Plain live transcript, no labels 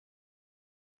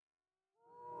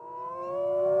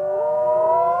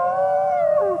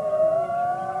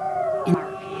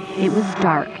It was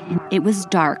dark. It was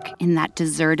dark in that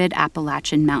deserted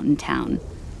Appalachian mountain town.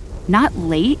 Not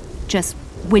late, just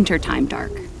wintertime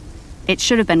dark. It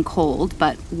should have been cold,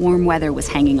 but warm weather was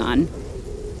hanging on.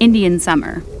 Indian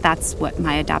summer, that's what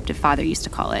my adoptive father used to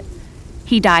call it.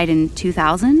 He died in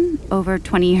 2000, over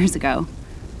 20 years ago.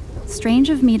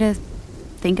 Strange of me to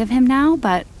think of him now,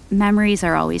 but memories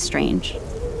are always strange.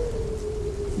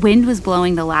 Wind was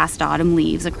blowing the last autumn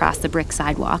leaves across the brick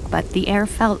sidewalk, but the air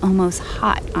felt almost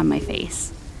hot on my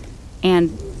face.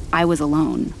 And I was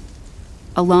alone.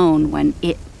 Alone when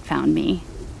it found me.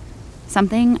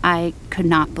 Something I could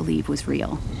not believe was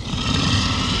real.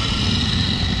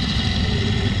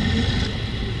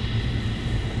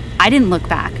 I didn't look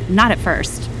back, not at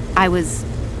first. I was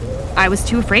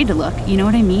too afraid to look, you know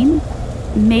what I mean?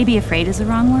 Maybe afraid is the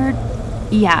wrong word.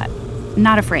 Yeah,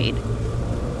 not afraid.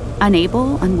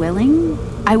 Unable, unwilling?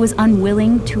 I was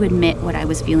unwilling to admit what I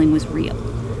was feeling was real.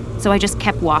 So I just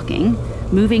kept walking,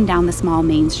 moving down the small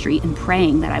main street and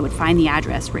praying that I would find the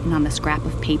address written on the scrap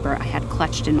of paper I had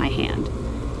clutched in my hand.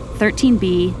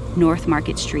 13B, North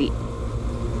Market Street.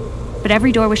 But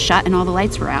every door was shut and all the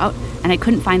lights were out, and I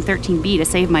couldn't find 13B to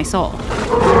save my soul.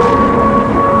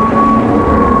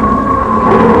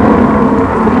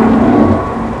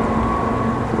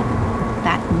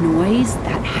 That noise,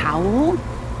 that howl,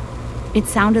 it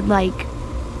sounded like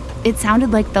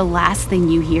the last thing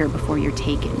you hear before you're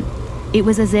taken. It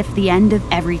was as if the end of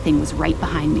everything was right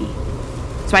behind me.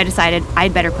 So I decided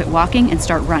I'd better quit walking and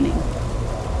start running.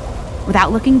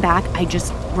 Without looking back, I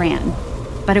just ran.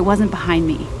 But it wasn't behind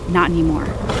me, not anymore.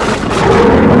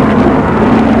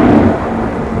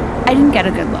 I didn't get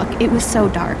a good look. It was so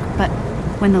dark, but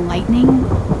when the lightning,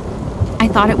 I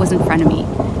thought it was in front of me.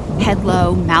 Head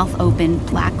low, mouth open,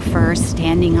 black fur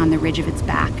standing on the ridge of its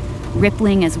back,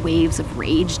 rippling as waves of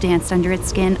rage danced under its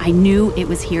skin. I knew it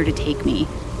was here to take me.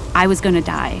 I was gonna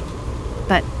die.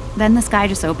 But then the sky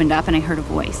just opened up and I heard a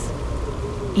voice.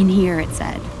 In here, it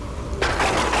said.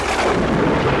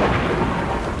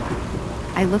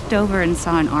 I looked over and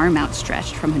saw an arm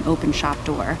outstretched from an open shop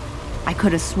door. I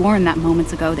could have sworn that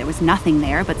moments ago there was nothing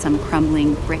there but some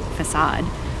crumbling brick facade,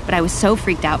 but I was so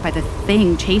freaked out by the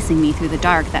thing chasing me through the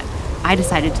dark that I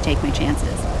decided to take my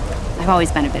chances. I've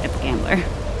always been a bit of a gambler.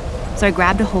 So I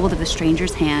grabbed a hold of the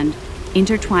stranger's hand,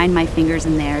 intertwined my fingers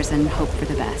in theirs, and hoped for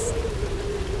the best.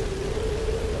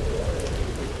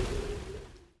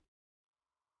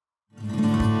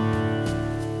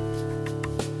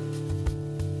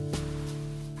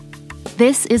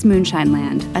 This is Moonshine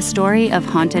Land, a story of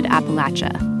haunted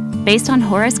Appalachia. Based on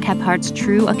Horace Kephardt's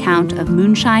true account of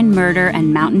moonshine murder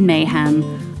and mountain mayhem,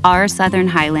 Our Southern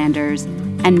Highlanders,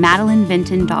 and Madeline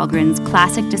Vinton Dahlgren's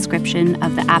classic description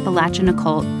of the Appalachian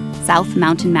occult, South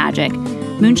Mountain Magic,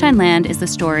 Moonshine Land is the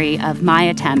story of my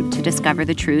attempt to discover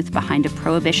the truth behind a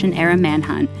Prohibition-era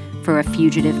manhunt for a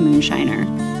fugitive moonshiner.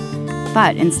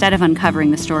 But instead of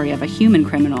uncovering the story of a human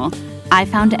criminal, I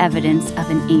found evidence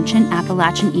of an ancient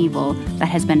Appalachian evil that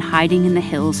has been hiding in the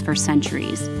hills for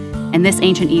centuries, and this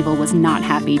ancient evil was not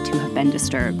happy to have been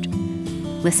disturbed.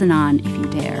 Listen on if you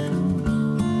dare.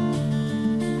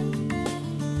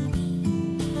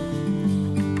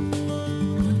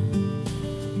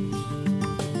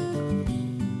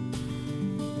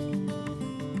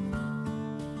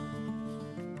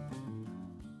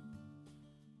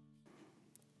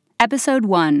 Episode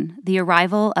 1, The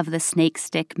Arrival of the Snake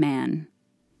Stick Man.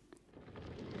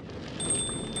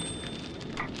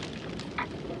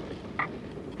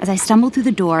 As I stumbled through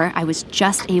the door, I was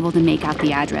just able to make out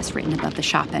the address written above the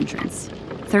shop entrance,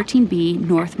 13B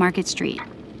North Market Street.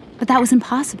 But that was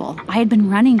impossible. I had been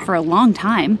running for a long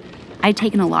time. I had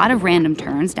taken a lot of random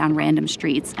turns down random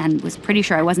streets and was pretty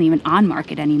sure I wasn't even on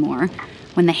Market anymore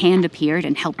when the hand appeared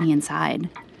and helped me inside.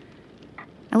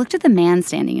 I looked at the man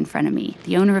standing in front of me,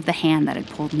 the owner of the hand that had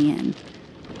pulled me in.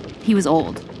 He was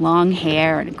old, long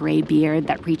hair and a gray beard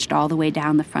that reached all the way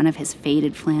down the front of his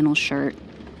faded flannel shirt.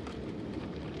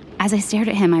 As I stared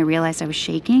at him, I realized I was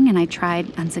shaking, and I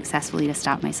tried unsuccessfully to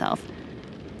stop myself.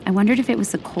 I wondered if it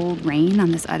was the cold rain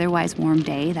on this otherwise warm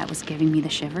day that was giving me the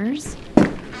shivers.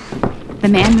 The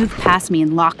man moved past me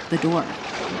and locked the door.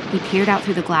 He peered out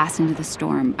through the glass into the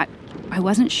storm. I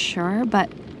wasn't sure, but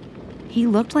he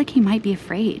looked like he might be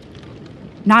afraid.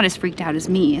 Not as freaked out as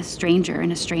me, a stranger in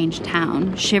a strange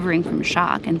town, shivering from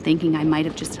shock and thinking I might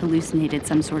have just hallucinated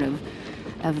some sort of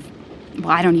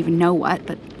well, I don't even know what,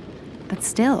 but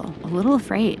still, a little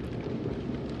afraid.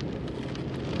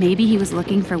 Maybe he was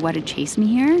looking for what had chased me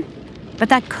here? But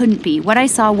that couldn't be. What I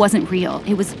saw wasn't real.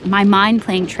 It was my mind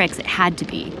playing tricks. It had to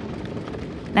be.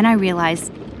 Then I realized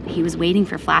he was waiting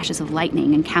for flashes of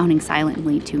lightning and counting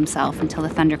silently to himself until the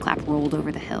thunderclap rolled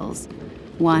over the hills.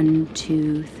 1,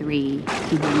 2, 3,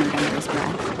 he murmured under his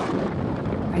breath.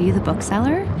 Are you the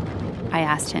bookseller? I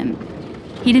asked him.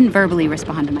 He didn't verbally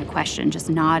respond to my question, just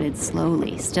nodded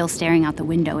slowly, still staring out the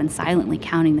window and silently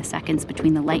counting the seconds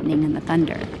between the lightning and the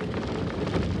thunder.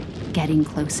 Getting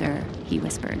closer, he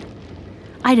whispered.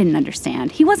 I didn't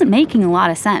understand. He wasn't making a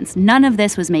lot of sense. None of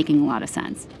this was making a lot of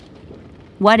sense.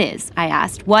 What is? I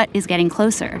asked. What is getting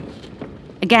closer?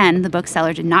 Again, the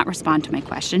bookseller did not respond to my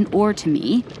question or to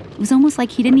me. It was almost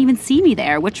like he didn't even see me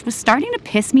there, which was starting to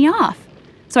piss me off.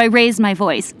 So I raised my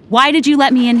voice. Why did you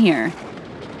let me in here?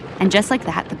 And just like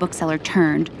that, the bookseller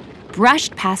turned,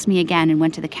 brushed past me again, and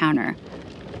went to the counter.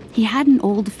 He had an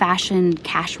old-fashioned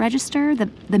cash register,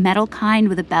 the metal kind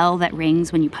with a bell that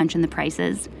rings when you punch in the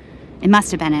prices. It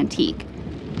must have been antique.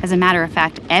 As a matter of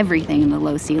fact, everything in the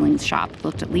low-ceilings shop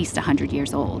looked at least 100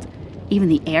 years old. Even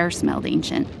the air smelled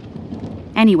ancient.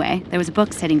 Anyway, there was a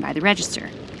book sitting by the register.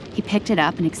 He picked it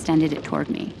up and extended it toward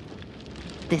me.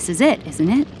 This is it, isn't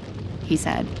it? He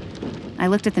said. I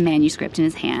looked at the manuscript in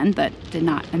his hand, but did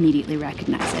not immediately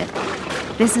recognize it.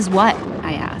 This is what?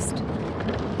 I asked.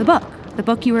 The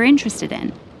book you were interested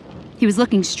in. He was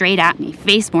looking straight at me,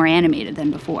 face more animated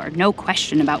than before, no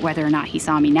question about whether or not he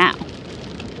saw me now.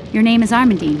 Your name is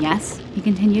Armandine, yes? He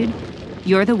continued.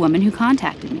 You're the woman who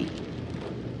contacted me.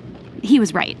 He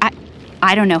was right.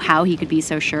 I don't know how he could be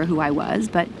so sure who I was,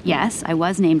 but yes, I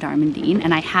was named Armandine,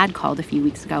 and I had called a few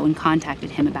weeks ago and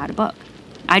contacted him about a book.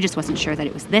 I just wasn't sure that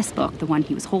it was this book, the one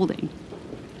he was holding.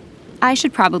 I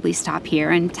should probably stop here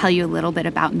and tell you a little bit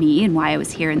about me and why I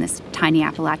was here in this tiny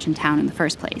Appalachian town in the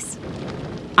first place.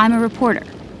 I'm a reporter.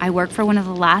 I work for one of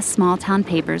the last small-town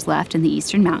papers left in the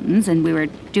Eastern Mountains, and we were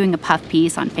doing a puff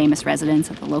piece on famous residents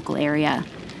of the local area.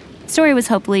 The story was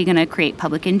hopefully going to create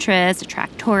public interest,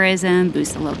 attract tourism,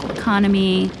 boost the local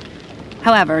economy.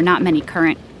 However, not many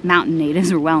current mountain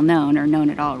natives were well known, or known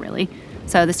at all, really.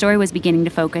 So the story was beginning to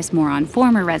focus more on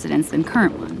former residents than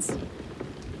current ones.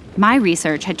 My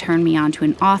research had turned me on to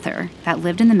an author that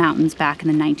lived in the mountains back in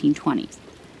the 1920s.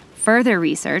 Further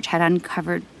research had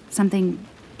uncovered something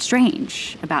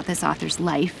strange about this author's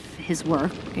life, his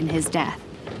work, and his death.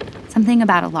 Something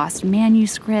about a lost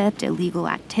manuscript, illegal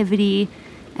activity,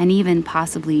 and even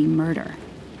possibly murder.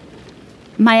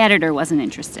 My editor wasn't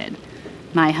interested.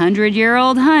 My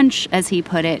 100-year-old hunch, as he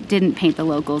put it, didn't paint the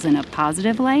locals in a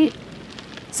positive light.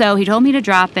 So he told me to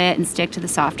drop it and stick to the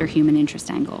softer human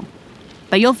interest angle.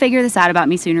 But you'll figure this out about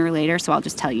me sooner or later, so I'll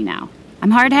just tell you now.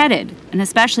 I'm hard-headed, and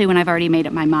especially when I've already made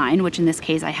up my mind, which in this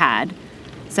case I had.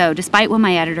 So despite what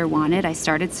my editor wanted, I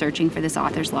started searching for this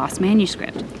author's lost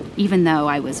manuscript, even though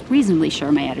I was reasonably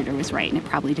sure my editor was right and it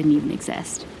probably didn't even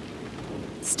exist.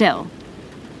 Still,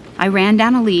 I ran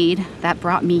down a lead that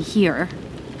brought me here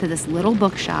to this little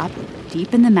bookshop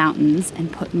deep in the mountains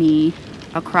and put me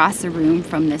across the room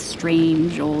from this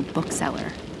strange old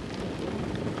bookseller.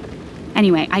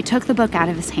 Anyway, I took the book out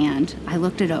of his hand, I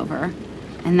looked it over,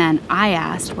 and then I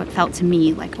asked what felt to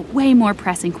me like a way more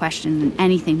pressing question than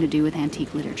anything to do with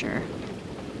antique literature.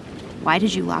 Why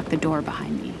did you lock the door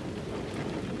behind me?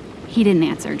 He didn't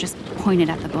answer, just pointed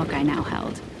at the book I now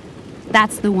held.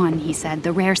 That's the one, he said,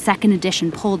 the rare second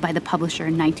edition pulled by the publisher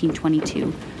in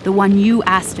 1922. The one you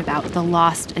asked about, the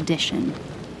lost edition.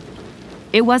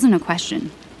 It wasn't a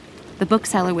question. The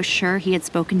bookseller was sure he had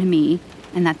spoken to me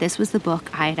and that this was the book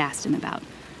I had asked him about.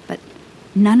 But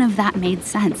none of that made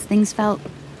sense. Things felt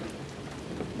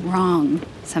wrong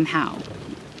somehow.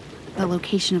 The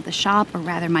location of the shop, or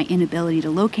rather my inability to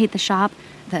locate the shop,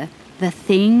 the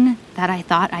thing that I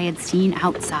thought I had seen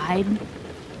outside.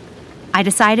 I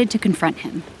decided to confront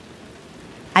him.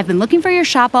 I've been looking for your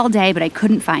shop all day, but I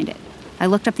couldn't find it. I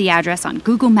looked up the address on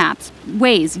Google Maps,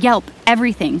 Waze, Yelp,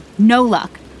 everything. No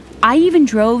luck. I even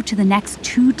drove to the next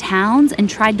 2 towns and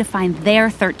tried to find their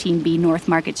 13B North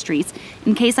Market streets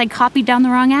in case I copied down the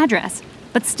wrong address.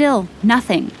 But still,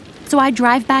 nothing. So I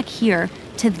drive back here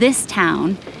to this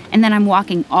town, and then I'm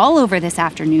walking all over this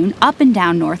afternoon, up and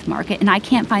down North Market, and I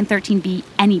can't find 13B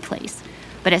anyplace.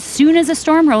 But as soon as a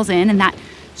storm rolls in and that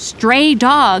stray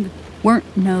dog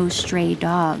weren't no stray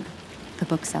dog, the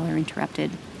bookseller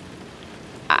interrupted.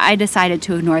 I decided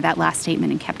to ignore that last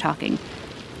statement and kept talking.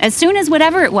 As soon as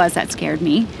whatever it was that scared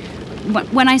me,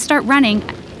 when I start running,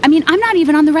 I'm not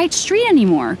even on the right street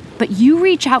anymore. But you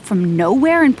reach out from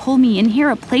nowhere and pull me in here,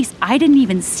 a place I didn't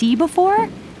even see before?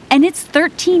 And it's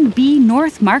 13B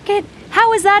North Market?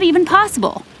 How is that even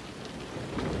possible?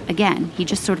 Again, he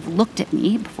just sort of looked at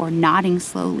me before nodding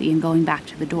slowly and going back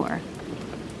to the door.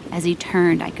 As he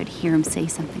turned, I could hear him say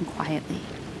something quietly.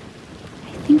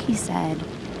 I think he said,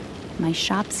 "My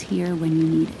shop's here when you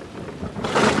need it."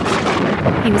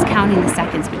 He was counting the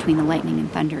seconds between the lightning and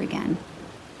thunder again.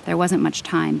 There wasn't much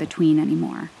time between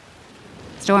anymore.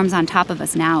 "Storm's on top of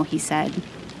us now," he said.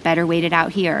 "Better wait it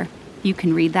out here. You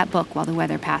can read that book while the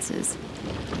weather passes."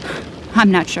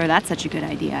 "I'm not sure that's such a good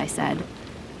idea," I said.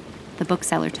 The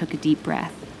bookseller took a deep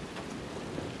breath.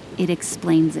 "It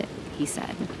explains it," he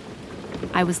said.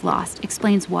 I was lost.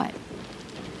 Explains what?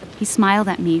 He smiled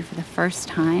at me for the first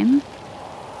time,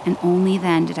 and only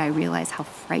then did I realize how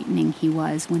frightening he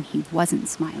was when he wasn't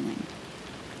smiling.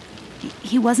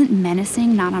 He wasn't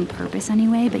menacing, not on purpose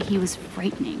anyway, but he was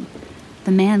frightening.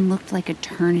 The man looked like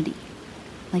eternity,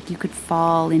 like you could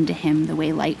fall into him the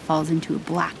way light falls into a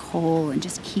black hole and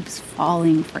just keeps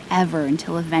falling forever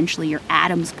until eventually your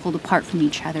atoms pulled apart from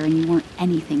each other and you weren't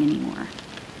anything anymore.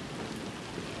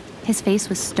 His face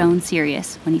was stone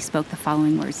serious when he spoke the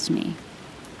following words to me.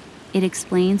 "It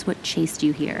explains what chased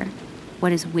you here,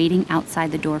 what is waiting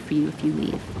outside the door for you if you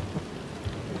leave."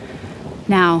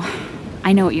 Now,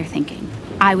 I know what you're thinking.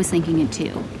 I was thinking it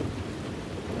too.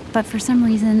 But for some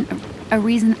reason, a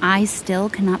reason I still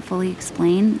cannot fully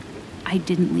explain, I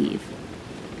didn't leave.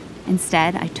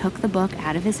 Instead, I took the book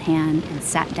out of his hand and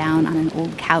sat down on an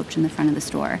old couch in the front of the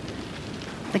store.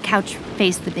 The couch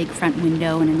faced the big front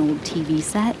window and an old TV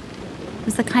set. It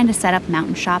was the kind of setup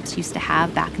mountain shops used to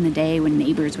have back in the day when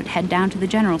neighbors would head down to the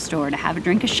general store to have a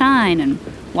drink of shine and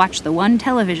watch the one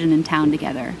television in town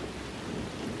together.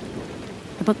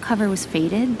 The book cover was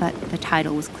faded, but the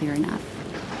title was clear enough.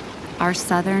 Our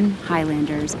Southern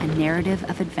Highlanders, a narrative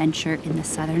of adventure in the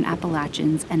Southern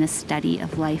Appalachians and a study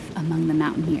of life among the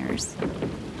mountaineers.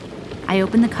 I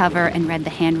opened the cover and read the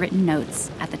handwritten notes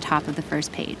at the top of the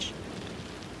first page.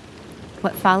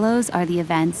 "What follows are the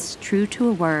events, true to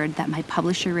a word, that my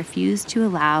publisher refused to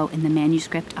allow in the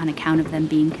manuscript on account of them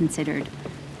being considered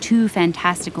too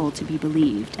fantastical to be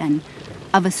believed, and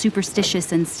of a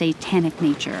superstitious and satanic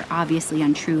nature, obviously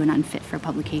untrue and unfit for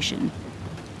publication.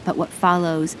 But what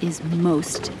follows is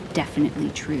most definitely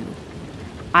true.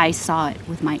 I saw it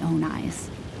with my own eyes."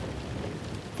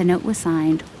 The note was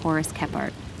signed Horace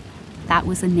Catch. That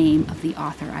was the name of the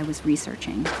author I was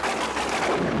researching.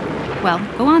 "Well,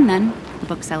 go on then," the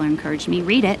bookseller encouraged me.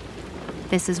 "Read it.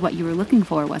 This is what you were looking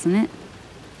for, wasn't it?"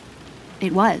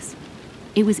 It was.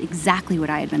 It was exactly what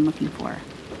I had been looking for.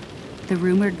 The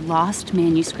rumored lost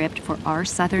manuscript for Our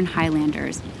Southern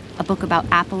Highlanders, a book about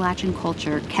Appalachian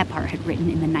culture Kephart had written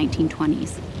in the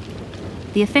 1920s.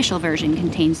 The official version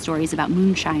contains stories about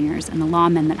moonshiners and the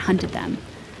lawmen that hunted them.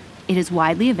 It is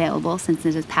widely available since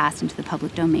it has passed into the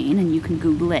public domain, and you can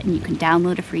Google it and you can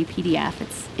download a free PDF.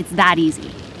 It's that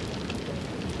easy.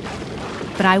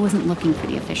 But I wasn't looking for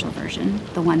the official version,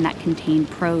 the one that contained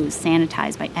prose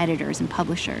sanitized by editors and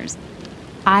publishers.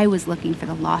 I was looking for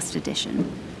the lost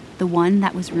edition, the one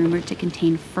that was rumored to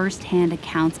contain first-hand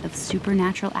accounts of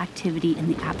supernatural activity in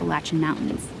the Appalachian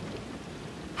Mountains.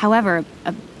 However,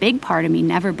 a big part of me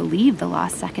never believed the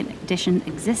lost second edition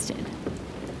existed.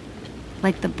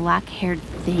 Like the black-haired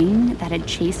thing that had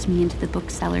chased me into the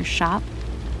bookseller's shop,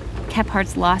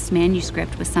 Kephart's lost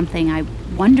manuscript was something I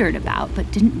wondered about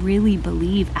but didn't really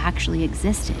believe actually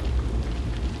existed.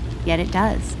 "Yet it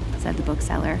does," said the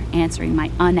bookseller, answering my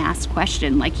unasked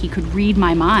question like he could read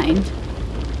my mind.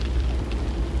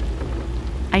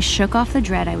 I shook off the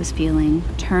dread I was feeling,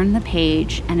 turned the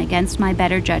page, and against my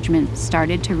better judgment,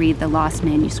 started to read the lost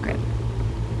manuscript.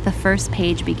 The first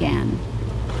page began.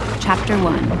 Chapter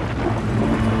 1.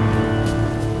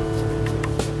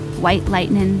 White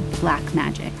Lightnin', Black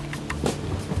Magic.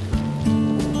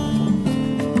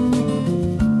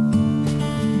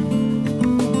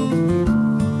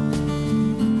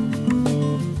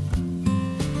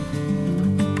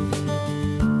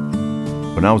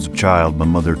 When I was a child, my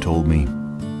mother told me,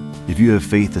 "If you have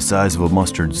faith the size of a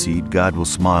mustard seed, God will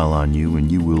smile on you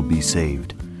and you will be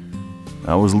saved."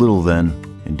 I was little then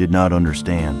and did not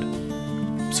understand.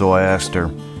 So I asked her,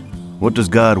 "What does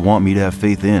God want me to have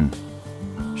faith in?"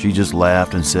 She just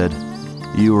laughed and said,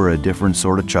 "You are a different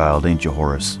sort of child, ain't you,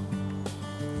 Horace?"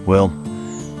 Well,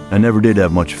 I never did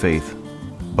have much faith,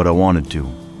 but I wanted to.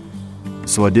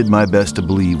 So I did my best to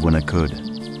believe when I could.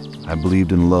 I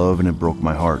believed in love and it broke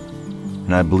my heart.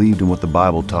 And I believed in what the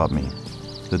Bible taught me,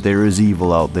 that there is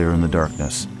evil out there in the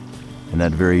darkness, and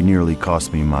that very nearly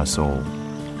cost me my soul.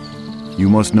 You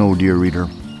must know, dear reader,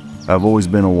 I've always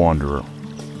been a wanderer.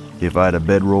 If I had a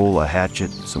bedroll, a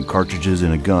hatchet, some cartridges,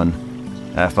 and a gun,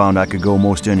 I found I could go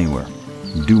most anywhere,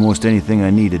 do most anything I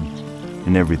needed,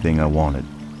 and everything I wanted.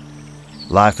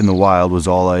 Life in the wild was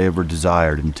all I ever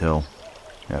desired until,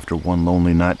 after one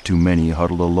lonely night too many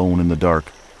huddled alone in the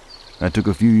dark, I took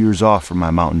a few years off from my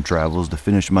mountain travels to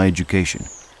finish my education,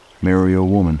 marry a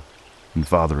woman, and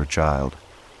father a child.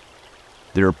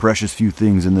 There are precious few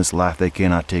things in this life they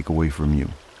cannot take away from you,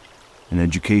 An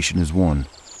education is one,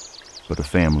 but a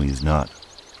family is not.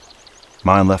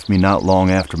 Mine left me not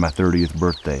long after my 30th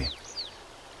birthday,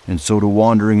 and so to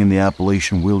wandering in the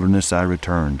Appalachian wilderness I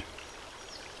returned.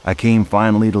 I came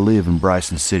finally to live in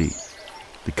Bryson City,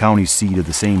 the county seat of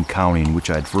the same county in which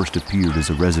I had first appeared as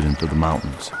a resident of the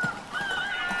mountains.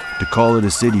 To call it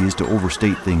a city is to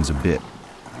overstate things a bit.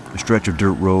 A stretch of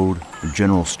dirt road, a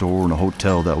general store, and a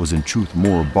hotel that was in truth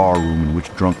more a bar room in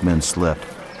which drunk men slept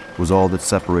was all that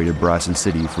separated Bryson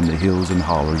City from the hills and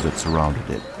hollers that surrounded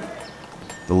it.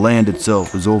 The land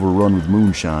itself was overrun with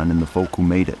moonshine and the folk who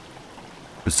made it.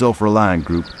 A self-reliant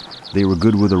group, they were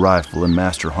good with a rifle and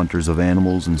master hunters of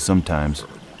animals and sometimes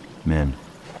men.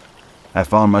 I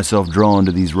found myself drawn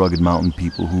to these rugged mountain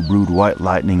people who brewed white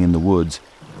lightning in the woods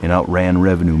and outran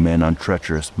revenue men on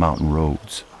treacherous mountain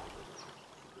roads.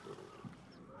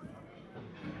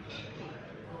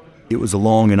 It was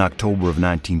along in October of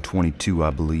 1922, I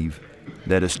believe,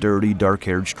 that a sturdy,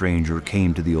 dark-haired stranger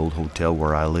came to the old hotel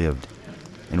where I lived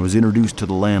and was introduced to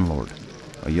the landlord,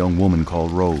 a young woman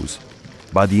called Rose,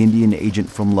 by the Indian agent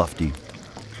from Lufty,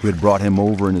 who had brought him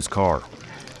over in his car.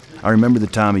 I remember the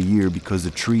time of year because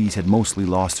the trees had mostly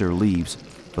lost their leaves,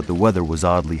 but the weather was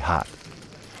oddly hot.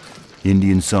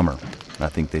 Indian summer, I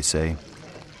think they say.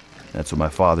 That's what my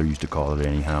father used to call it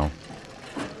anyhow.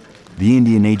 The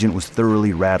Indian agent was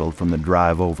thoroughly rattled from the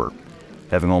drive over,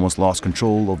 having almost lost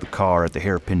control of the car at the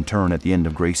hairpin turn at the end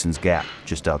of Grayson's Gap,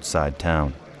 just outside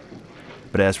town.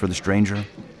 But as for the stranger,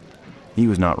 he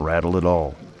was not rattled at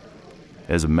all.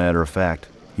 As a matter of fact,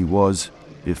 he was,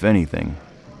 if anything,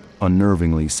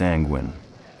 unnervingly sanguine.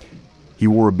 He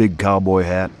wore a big cowboy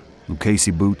hat,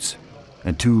 Lucchese boots,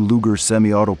 and 2 Luger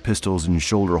semi-auto pistols in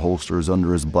shoulder holsters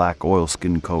under his black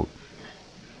oilskin coat.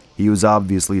 He was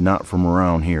obviously not from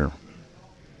around here.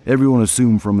 Everyone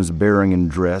assumed from his bearing and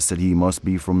dress that he must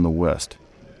be from the West,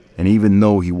 and even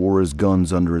though he wore his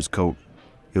guns under his coat,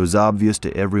 it was obvious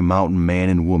to every mountain man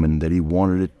and woman that he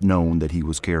wanted it known that he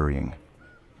was carrying.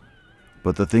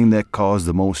 But the thing that caused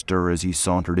the most stir as he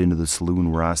sauntered into the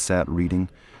saloon where I sat reading,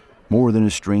 more than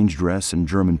his strange dress and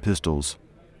German pistols,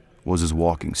 was his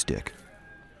walking stick.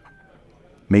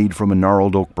 Made from a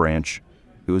gnarled oak branch,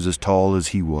 it was as tall as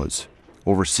he was,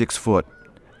 over 6 foot,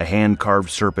 a hand-carved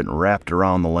serpent wrapped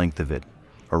around the length of it,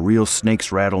 a real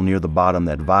snake's rattle near the bottom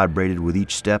that vibrated with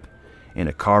each step, and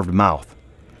a carved mouth,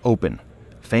 open,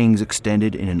 fangs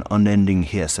extended in an unending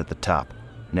hiss at the top,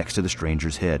 next to the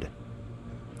stranger's head.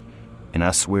 And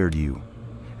I swear to you,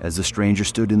 as the stranger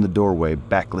stood in the doorway,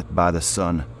 backlit by the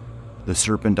sun, the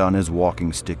serpent on his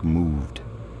walking stick moved.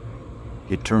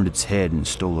 It turned its head and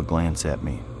stole a glance at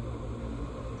me.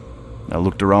 I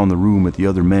looked around the room at the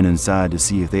other men inside to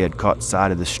see if they had caught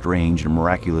sight of this strange and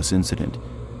miraculous incident,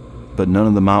 but none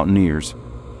of the mountaineers,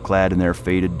 clad in their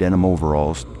faded denim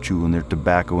overalls, chewing their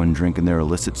tobacco and drinking their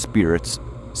illicit spirits,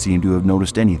 seemed to have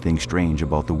noticed anything strange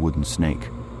about the wooden snake.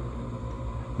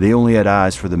 They only had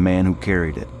eyes for the man who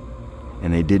carried it,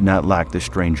 and they did not like the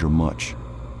stranger much.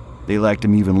 They liked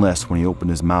him even less when he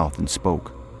opened his mouth and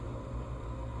spoke.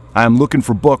 "I am looking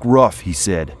for Buck Ruff," he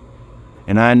said,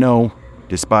 "and I know,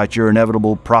 despite your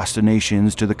inevitable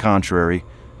prostinations to the contrary,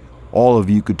 all of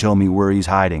you could tell me where he's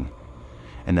hiding,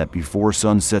 and that before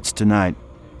sun sets tonight,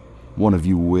 one of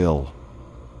you will."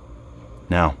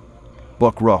 Now,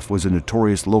 Buck Ruff was a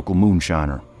notorious local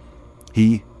moonshiner.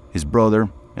 He, his brother,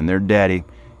 and their daddy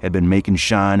had been making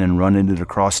shine and running it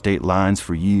across state lines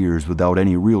for years without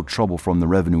any real trouble from the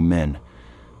revenue men.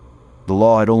 The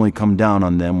law had only come down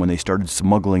on them when they started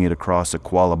smuggling it across the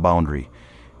Qualla boundary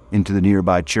into the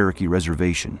nearby Cherokee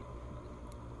reservation.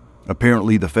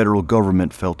 Apparently, the federal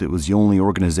government felt it was the only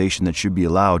organization that should be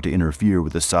allowed to interfere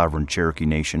with the sovereign Cherokee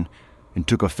nation and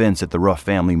took offense at the Ruff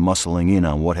family muscling in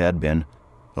on what had been,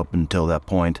 up until that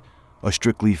point, a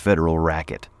strictly federal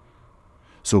racket.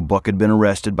 So Buck had been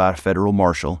arrested by a federal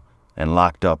marshal and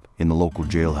locked up in the local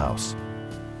jailhouse.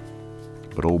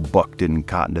 But old Buck didn't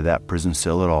cotton to that prison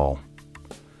cell at all.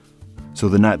 So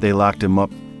the night they locked him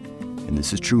up, and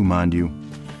this is true, mind you,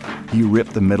 he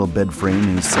ripped the metal bed frame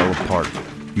in his cell apart,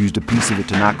 used a piece of it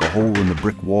to knock a hole in the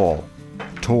brick wall,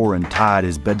 tore and tied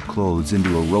his bedclothes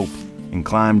into a rope, and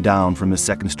climbed down from his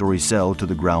second-story cell to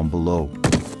the ground below.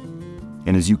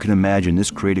 And as you can imagine,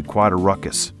 this created quite a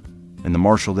ruckus, and the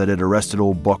marshal that had arrested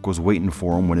old Buck was waiting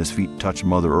for him when his feet touched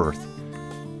Mother Earth.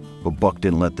 But Buck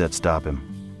didn't let that stop him.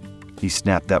 He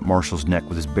snapped that marshal's neck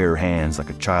with his bare hands like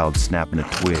a child snapping a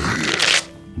twig,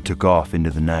 and took off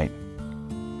into the night.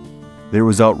 There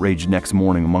was outrage next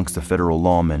morning amongst the federal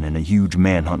lawmen, and a huge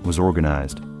manhunt was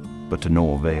organized, but to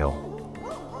no avail.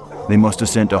 They must have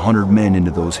sent 100 men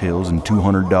into those hills and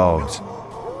 200 dogs.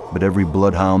 but every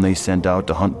bloodhound they sent out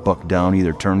to hunt Buck down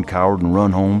either turned coward and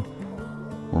run home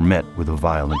or met with a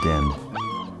violent end.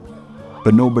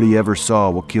 But nobody ever saw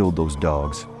what killed those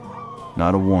dogs.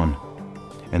 Not a one.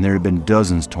 And there had been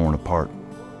dozens torn apart.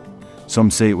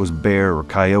 Some say it was bear or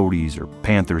coyotes or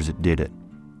panthers that did it.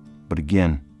 But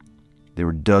again, there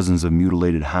were dozens of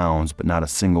mutilated hounds, but not a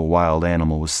single wild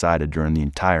animal was sighted during the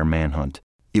entire manhunt.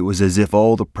 It was as if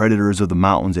all the predators of the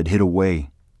mountains had hid away,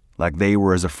 like they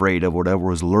were as afraid of whatever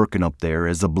was lurking up there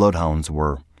as the bloodhounds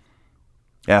were.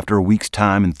 After a week's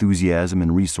time, enthusiasm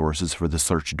and resources for the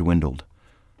search dwindled.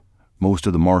 Most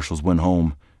of the marshals went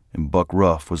home, and Buck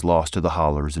Ruff was lost to the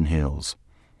hollers and hills.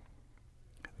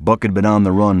 Buck had been on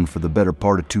the run for the better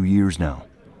part of 2 years now.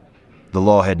 The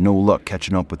law had no luck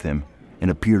catching up with him, and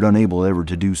appeared unable ever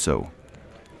to do so.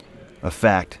 A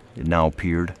fact, it now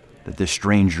appeared, that this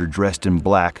stranger dressed in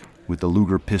black, with the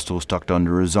Luger pistols tucked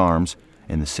under his arms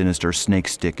and the sinister snake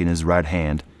stick in his right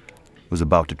hand, was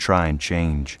about to try and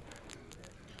change.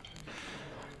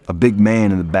 A big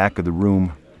man in the back of the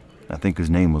room, I think his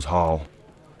name was Hall,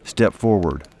 stepped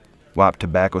forward, wiped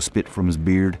tobacco spit from his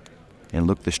beard, and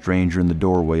looked the stranger in the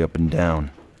doorway up and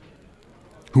down.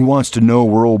 "Who wants to know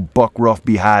where old Buck Ruff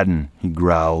be hiding?" he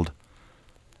growled.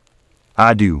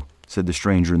 "I do," said the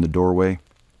stranger in the doorway,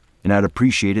 "and I'd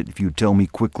appreciate it if you'd tell me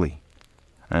quickly.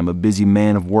 I am a busy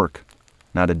man of work,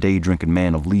 not a day-drinking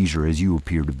man of leisure as you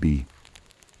appear to be."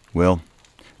 Well,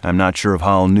 I'm not sure if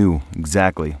Hall knew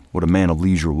exactly what a man of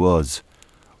leisure was,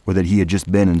 or that he had just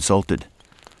been insulted,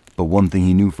 but one thing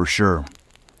he knew for sure: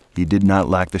 he did not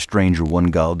like the stranger one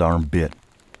gall-darn bit.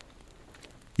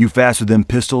 "You fast with them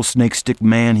pistols, snake stick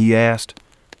man?" he asked.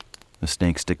 The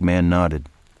snake stick man nodded.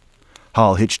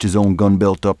 Hall hitched his own gun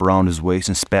belt up around his waist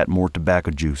and spat more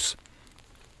tobacco juice.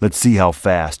 "Let's see how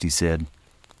fast," he said.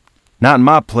 "Not in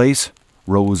my place,"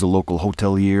 Rose, a local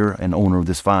hotelier and owner of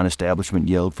this fine establishment,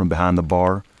 yelled from behind the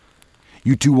bar.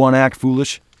 "You two want to act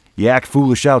foolish? You act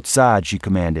foolish outside," she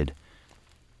commanded.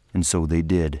 And so they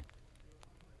did.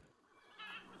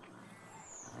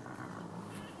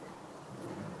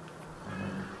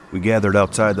 We gathered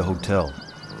outside the hotel,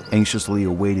 anxiously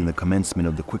awaiting the commencement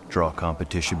of the quick draw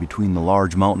competition between the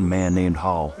large mountain man named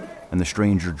Hall and the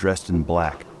stranger dressed in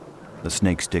black, the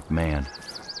snake stick man.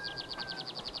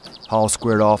 Hall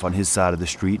squared off on his side of the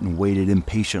street and waited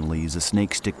impatiently as the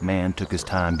snake stick man took his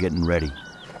time getting ready,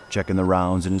 checking the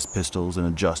rounds in his pistols and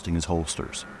adjusting his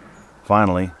holsters.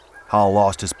 Finally, Hall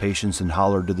lost his patience and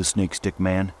hollered to the snake stick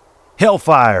man,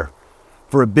 "Hellfire!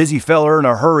 For a busy feller in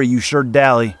a hurry, you sure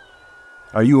dally.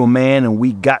 Are you a man and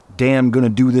we goddamn gonna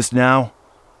do this now?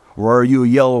 Or are you a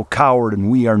yellow coward and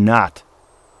we are not?"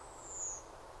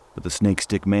 But the snake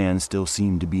stick man still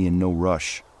seemed to be in no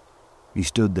rush. He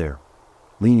stood there,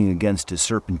 leaning against his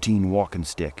serpentine walking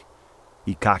stick.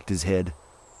 He cocked his head,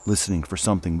 listening for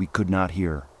something we could not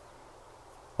hear.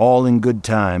 All in good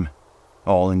time,"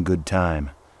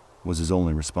 was his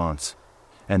only response,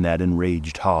 and that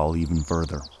enraged Hall even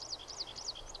further.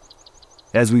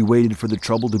 As we waited for the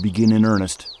trouble to begin in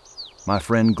earnest, my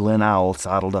friend Glenn Owl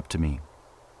sidled up to me.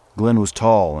 Glenn was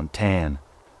tall and tan,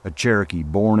 a Cherokee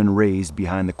born and raised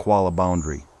behind the Qualla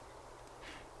boundary.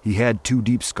 He had 2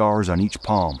 deep scars on each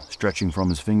palm, stretching from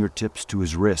his fingertips to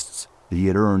his wrists, that he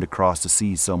had earned across the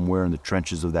sea somewhere in the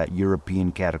trenches of that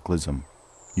European cataclysm.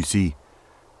 You see,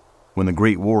 when the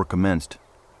Great War commenced,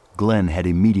 Glenn had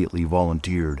immediately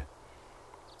volunteered.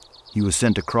 He was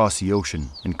sent across the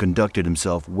ocean and conducted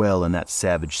himself well in that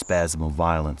savage spasm of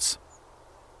violence.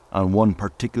 On one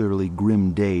particularly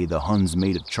grim day, the Huns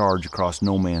made a charge across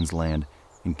no man's land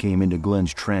and came into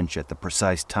Glenn's trench at the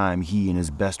precise time he and his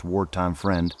best wartime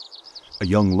friend, a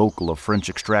young local of French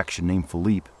extraction named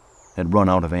Philippe, had run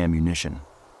out of ammunition.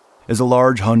 As a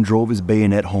large Hun drove his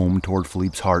bayonet home toward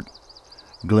Philippe's heart,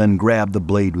 Glenn grabbed the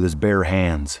blade with his bare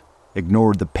hands,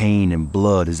 ignored the pain and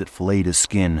blood as it filleted his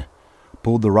skin,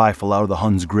 pulled the rifle out of the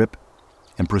Hun's grip,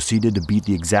 and proceeded to beat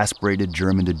the exasperated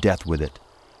German to death with it.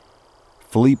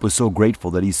 Philippe was so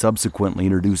grateful that he subsequently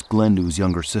introduced Glenn to his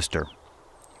younger sister,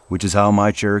 which is how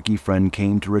my Cherokee friend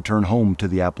came to return home to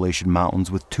the Appalachian Mountains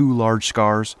with 2 large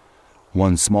scars,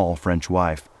 1 small French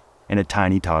wife, and a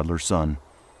tiny toddler son.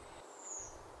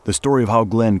 The story of how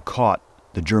Glenn caught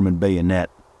the German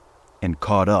bayonet and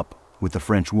caught up with the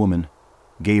French woman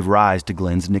gave rise to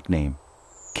Glenn's nickname,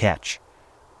 Catch,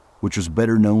 which was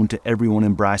better known to everyone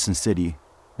in Bryson City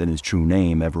than his true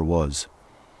name ever was.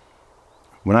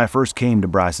 When I first came to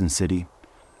Bryson City,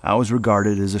 I was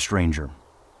regarded as a stranger,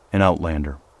 an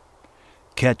outlander.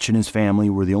 Catch and his family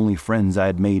were the only friends I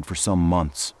had made for some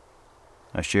months.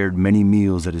 I shared many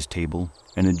meals at his table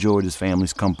and enjoyed his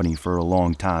family's company for a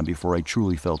long time before I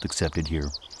truly felt accepted here.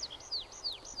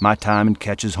 My time in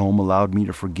Catch's home allowed me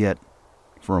to forget,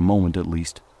 for a moment at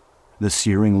least, the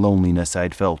searing loneliness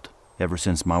I'd felt ever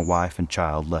since my wife and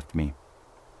child left me.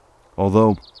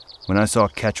 Although, when I saw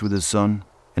Catch with his son,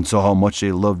 and saw how much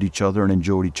they loved each other and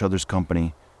enjoyed each other's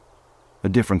company, a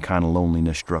different kind of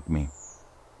loneliness struck me.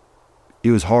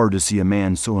 It was hard to see a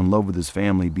man so in love with his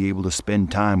family be able to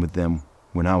spend time with them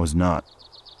when I was not.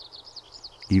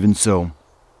 Even so,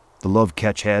 the love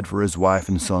Catch had for his wife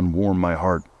and son warmed my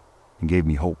heart and gave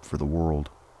me hope for the world.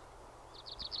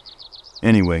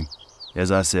 Anyway,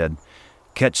 as I said,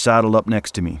 Catch sidled up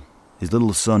next to me, his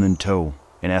little son in tow,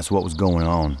 and asked what was going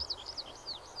on.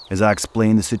 As I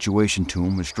explained the situation to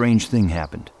him, a strange thing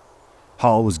happened.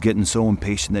 Hall was getting so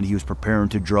impatient that he was preparing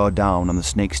to draw down on the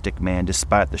snake stick man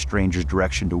despite the stranger's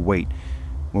direction to wait,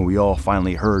 when we all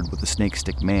finally heard what the snake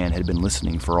stick man had been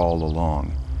listening for all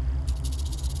along.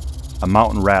 A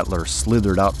mountain rattler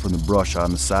slithered out from the brush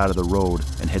on the side of the road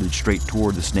and headed straight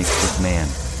toward the snake stick man.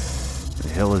 "The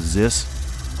hell is this?"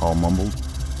 Hall mumbled,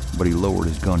 but he lowered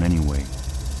his gun anyway.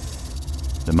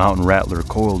 The mountain rattler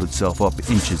coiled itself up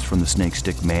inches from the snake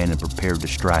stick man and prepared to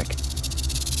strike.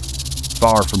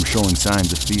 Far from showing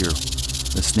signs of fear,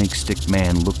 the snake stick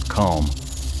man looked calm.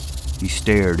 He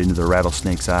stared into the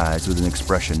rattlesnake's eyes with an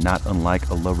expression not unlike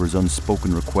a lover's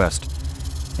unspoken request,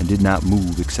 and did not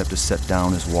move except to set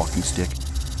down his walking stick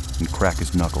and crack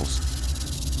his knuckles.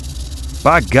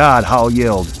 "By God," Hal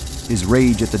yelled, his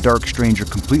rage at the dark stranger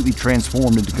completely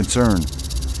transformed into concern.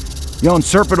 "Yon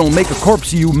serpent'll make a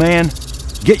corpse of you, man!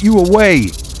 Get you away!"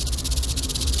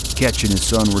 Catch and his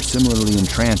son were similarly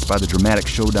entranced by the dramatic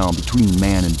showdown between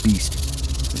man and beast,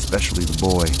 especially the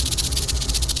boy.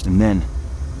 And then,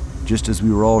 just as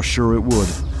we were all sure it would,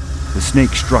 the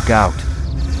snake struck out.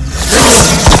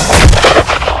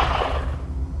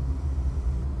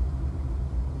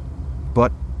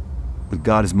 But, with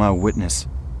God as my witness,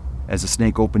 as the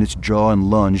snake opened its jaw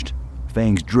and lunged,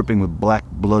 fangs dripping with black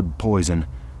blood poison,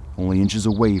 only inches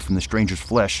away from the stranger's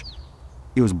flesh,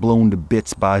 it was blown to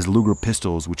bits by his Luger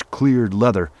pistols, which cleared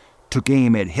leather, took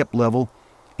aim at hip level,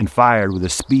 and fired with a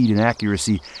speed and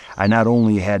accuracy I not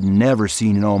only had never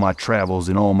seen in all my travels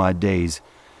in all my days,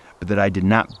 but that I did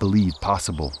not believe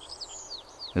possible.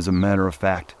 As a matter of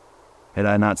fact, had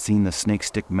I not seen the snake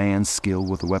stick man's skill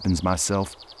with the weapons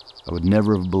myself, I would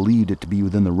never have believed it to be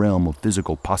within the realm of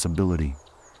physical possibility.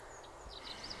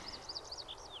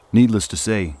 Needless to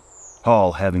say,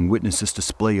 Hall, having witnessed this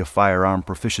display of firearm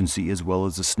proficiency as well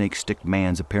as the snake stick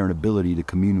man's apparent ability to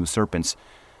commune with serpents,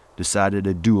 decided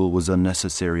a duel was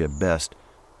unnecessary at best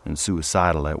and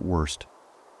suicidal at worst.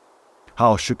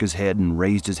 Hall shook his head and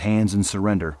raised his hands in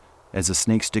surrender as the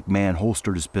snake stick man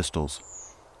holstered his pistols.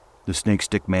 The snake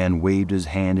stick man waved his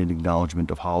hand in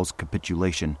acknowledgement of Hall's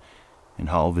capitulation, and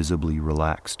Hall visibly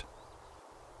relaxed.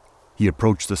 He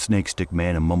approached the snake stick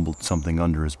man and mumbled something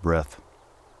under his breath.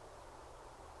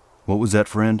 "What was that,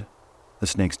 friend?" the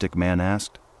snake stick man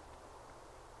asked.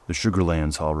 "The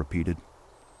Sugarlands," Hall repeated.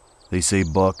 "They say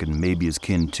Buck, and maybe his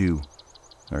kin too,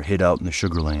 are hid out in the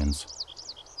Sugarlands."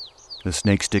 The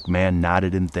snake stick man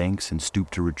nodded in thanks and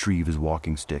stooped to retrieve his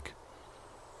walking stick.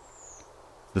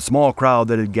 The small crowd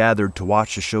that had gathered to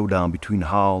watch the showdown between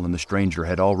Hall and the stranger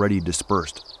had already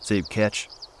dispersed, save Catch,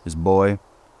 his boy,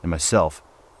 and myself,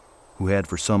 who had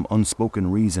for some unspoken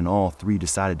reason all three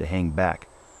decided to hang back,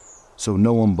 so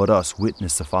no one but us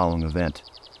witnessed the following event.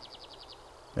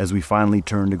 As we finally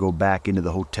turned to go back into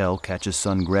the hotel, Catch's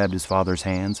son grabbed his father's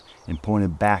hands and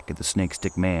pointed back at the snake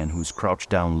stick man, who was crouched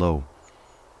down low.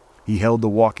 He held the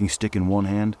walking stick in one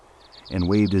hand and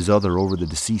waved his other over the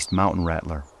deceased mountain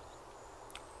rattler.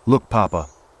 "Look, Papa,"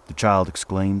 the child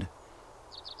exclaimed.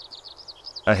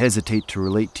 "I hesitate to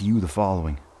relate to you the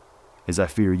following, as I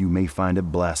fear you may find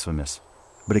it blasphemous.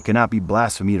 But it cannot be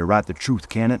blasphemy to write the truth,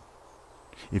 can it?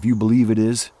 If you believe it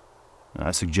is, I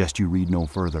suggest you read no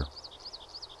further."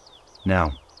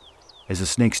 Now, as the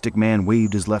snake stick man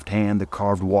waved his left hand, the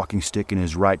carved walking stick in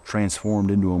his right transformed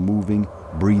into a moving,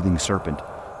 breathing serpent,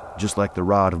 just like the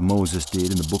rod of Moses did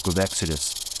in the book of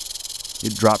Exodus.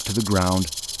 It dropped to the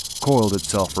ground, coiled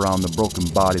itself around the broken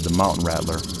body of the mountain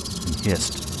rattler, and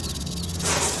hissed.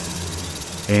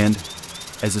 And,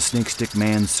 as the snake stick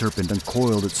man's serpent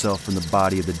uncoiled itself from the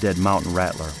body of the dead mountain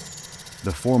rattler,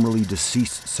 the formerly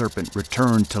deceased serpent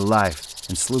returned to life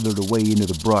and slithered away into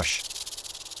the brush.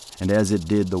 And as it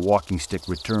did, the walking stick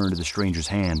returned to the stranger's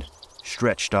hand,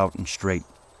 stretched out and straight,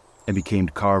 and became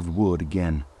carved wood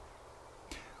again.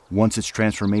 Once its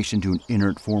transformation to an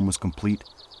inert form was complete,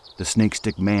 the snake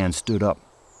stick man stood up,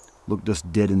 looked us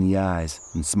dead in the eyes,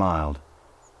 and smiled.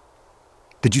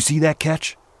 "Did you see that,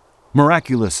 Catch?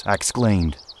 Miraculous!" I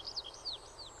exclaimed.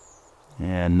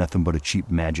 Nothing but a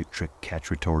cheap magic trick," Catch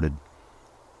retorted.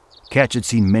 Catch had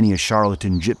seen many a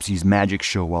charlatan gypsy's magic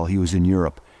show while he was in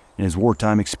Europe, and his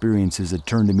wartime experiences had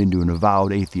turned him into an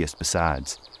avowed atheist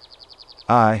besides.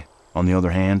 I, on the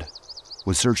other hand,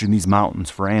 was searching these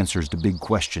mountains for answers to big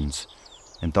questions,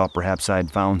 and thought perhaps I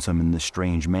had found some in this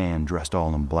strange man dressed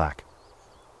all in black.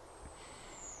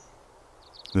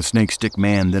 The snake-stick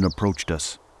man then approached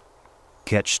us.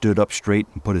 Catch stood up straight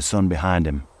and put his son behind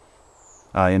him.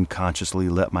 I unconsciously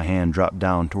let my hand drop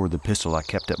down toward the pistol I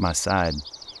kept at my side.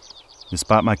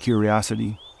 Despite my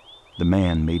curiosity, the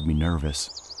man made me nervous.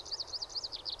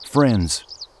 "Friends,"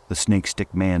 the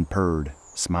snake-stick man purred,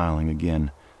 smiling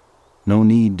again. "No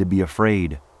need to be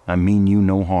afraid. I mean you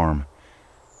no harm.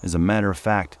 As a matter of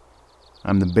fact,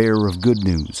 I'm the bearer of good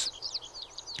news."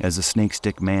 As the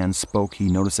snake-stick man spoke, he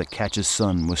noticed that Catch's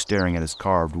son was staring at his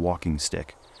carved walking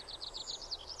stick.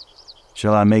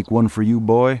 "Shall I make one for you,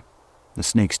 boy?" the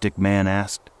snake-stick man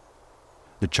asked.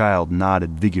 The child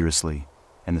nodded vigorously,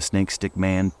 and the snake-stick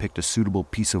man picked a suitable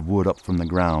piece of wood up from the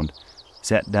ground,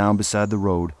 sat down beside the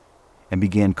road, and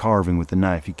began carving with the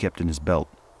knife he kept in his belt.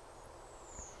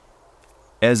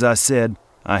 "As I said,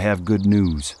 I have good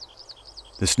news."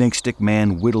 The snake-stick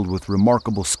man whittled with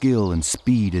remarkable skill and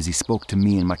speed as he spoke to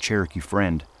me and my Cherokee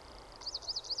friend.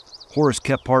 "Horace,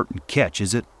 and Catch,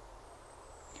 is it?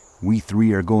 We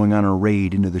three are going on a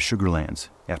raid into the Sugarlands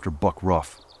after Buck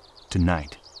Ruff,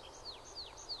 tonight."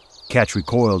 Catch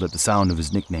recoiled at the sound of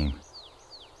his nickname.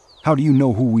 "How do you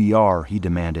know who we are?" he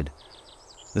demanded.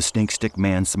 The snake-stick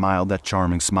man smiled that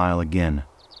charming smile again.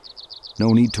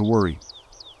 "No need to worry.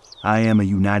 I am a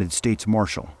United States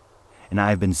Marshal, and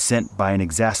I have been sent by an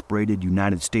exasperated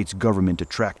United States government to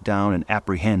track down and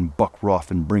apprehend Buck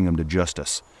Ruff and bring him to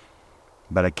justice.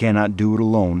 But I cannot do it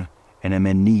alone, and am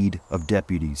in need of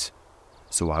deputies,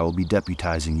 so I will be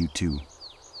deputizing you two.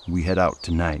 We head out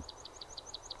tonight."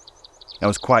 I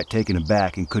was quite taken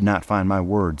aback and could not find my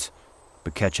words,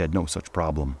 but Catch had no such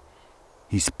problem.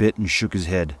 He spit and shook his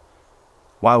head.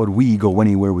 "Why would we go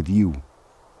anywhere with you?"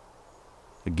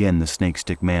 Again the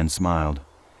snake-stick man smiled.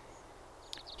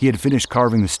 He had finished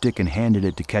carving the stick and handed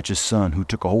it to Catch's son, who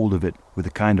took a hold of it with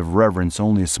a kind of reverence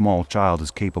only a small child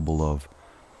is capable of.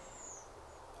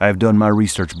 "I have done my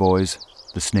research, boys,"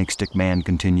 the snake-stick man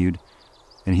continued,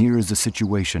 "and here is the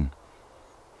situation.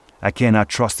 I cannot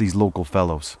trust these local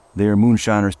fellows. They are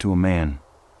moonshiners to a man,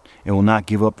 and will not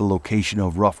give up the location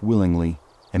of Ruff willingly,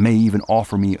 and may even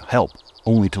offer me help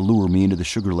only to lure me into the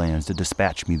Sugarlands to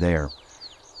dispatch me there.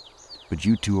 But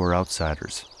you two are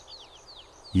outsiders.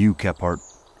 You, Kephart,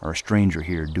 are a stranger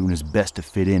here, doing his best to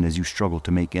fit in as you struggle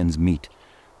to make ends meet.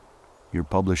 Your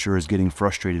publisher is getting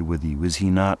frustrated with you, is he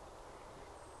not?"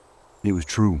 It was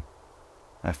true.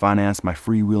 I financed my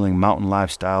freewheeling mountain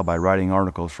lifestyle by writing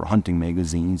articles for hunting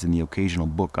magazines and the occasional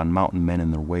book on mountain men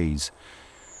and their ways.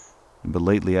 But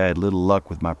lately I had little luck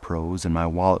with my prose, and my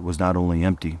wallet was not only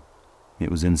empty,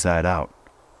 it was inside out.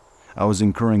 I was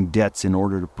incurring debts in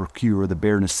order to procure the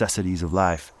bare necessities of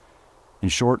life. In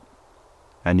short,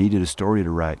 I needed a story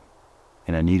to write,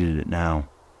 and I needed it now.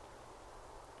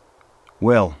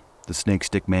 "Well," the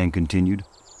snake-stick man continued,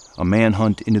 "a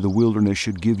manhunt into the wilderness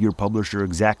should give your publisher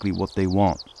exactly what they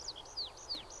want.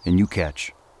 And you,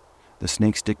 Catch." The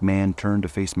snake-stick man turned to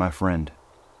face my friend.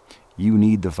 "You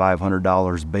need the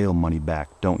 $500 bail money back,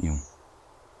 don't you?"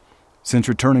 Since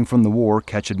returning from the war,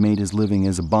 Catch had made his living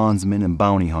as a bondsman and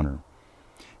bounty hunter.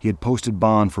 He had posted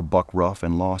bond for Buck Ruff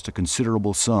and lost a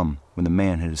considerable sum when the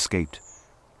man had escaped.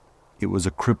 It was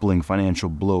a crippling financial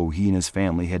blow he and his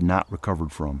family had not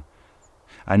recovered from.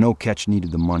 I know Catch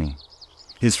needed the money.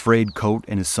 His frayed coat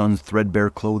and his son's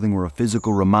threadbare clothing were a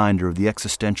physical reminder of the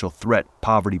existential threat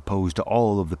poverty posed to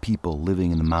all of the people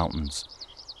living in the mountains.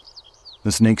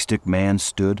 The snake-stick man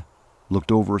stood,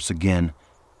 looked over us again,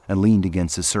 and leaned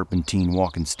against his serpentine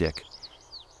walking stick.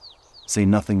 "Say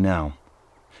nothing now.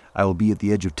 I will be at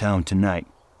the edge of town tonight,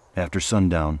 after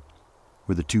sundown,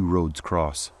 where the two roads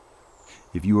cross.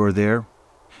 If you are there,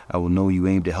 I will know you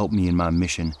aim to help me in my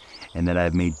mission, and that I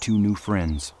have made 2 new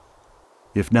friends.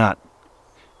 If not,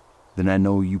 then I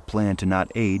know you plan to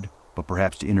not aid, but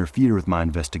perhaps to interfere with my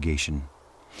investigation,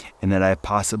 and that I have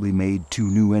possibly made 2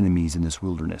 new enemies in this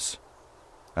wilderness.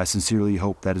 I sincerely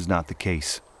hope that is not the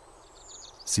case.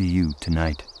 See you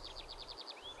tonight."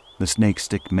 The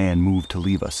snake-stick man moved to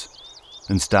leave us,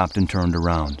 then stopped and turned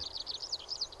around.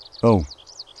 "Oh,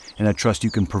 and I trust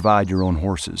you can provide your own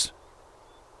horses.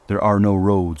 There are no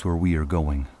roads where we are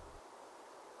going."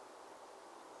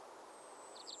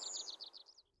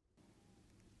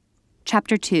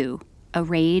 Chapter 2. A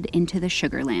Raid into the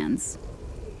Sugarlands.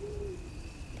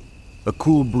 A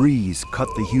cool breeze cut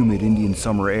the humid Indian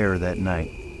summer air that night.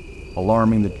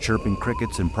 alarming the chirping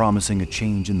crickets and promising a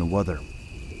change in the weather.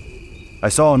 I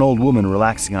saw an old woman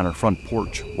relaxing on her front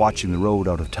porch, watching the road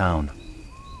out of town.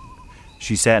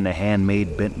 She sat in a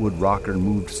handmade bentwood rocker and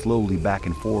moved slowly back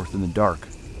and forth in the dark,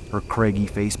 her craggy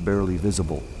face barely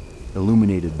visible,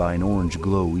 illuminated by an orange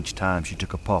glow each time she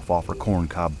took a puff off her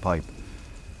corncob pipe.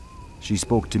 She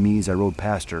spoke to me as I rode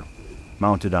past her,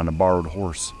 mounted on a borrowed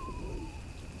horse.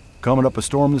 "Coming up a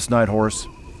storm this night, Horace.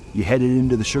 You headed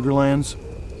into the Sugarlands?"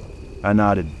 I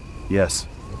nodded. Yes,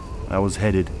 I was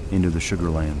headed into the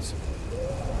Sugarlands.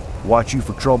 "Watch you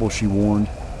for trouble," she warned.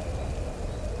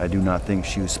 I do not think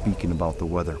she was speaking about the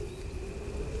weather.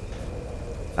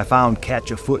 I found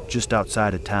Catch afoot just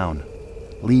outside of town,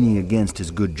 leaning against his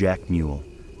good jack mule,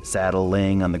 saddle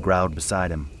laying on the ground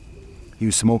beside him. He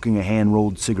was smoking a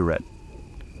hand-rolled cigarette.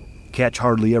 Catch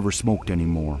hardly ever smoked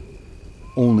anymore,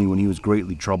 only when he was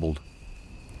greatly troubled,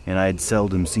 and I had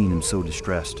seldom seen him so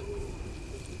distressed.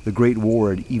 The Great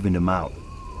War had evened him out,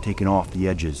 taken off the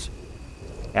edges.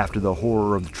 After the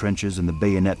horror of the trenches and the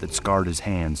bayonet that scarred his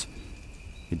hands,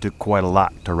 it took quite a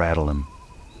lot to rattle him.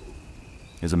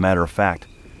 As a matter of fact,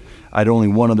 I'd only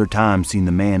one other time seen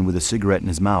the man with a cigarette in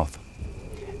his mouth,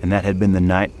 and that had been the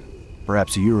night,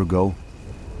 perhaps a year ago,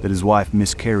 that his wife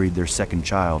miscarried their second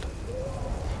child.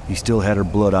 He still had her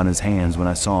blood on his hands when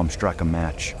I saw him strike a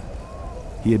match.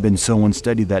 He had been so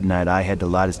unsteady that night I had to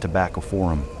light his tobacco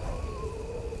for him.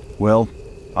 "Well,"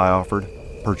 I offered,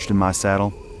 perched in my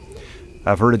saddle,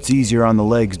 "I've heard it's easier on the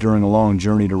legs during a long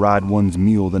journey to ride one's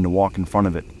mule than to walk in front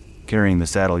of it, carrying the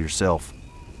saddle yourself."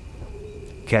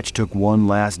 Catch took one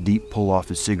last deep pull off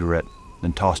his cigarette,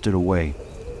 then tossed it away.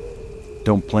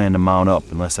 "Don't plan to mount up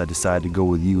unless I decide to go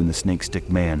with you and the Snake Stick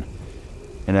Man,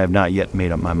 and I have not yet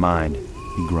made up my mind,"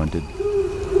 he grunted.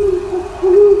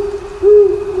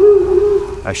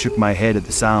 I shook my head at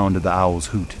the sound of the owl's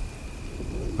hoot.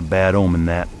 "A bad omen,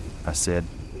 that," I said.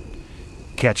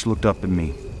 Catch looked up at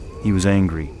me. He was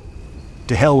angry.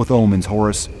 "To hell with omens,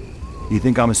 Horace. You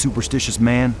think I'm a superstitious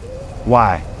man?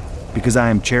 Why? Because I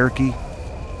am Cherokee?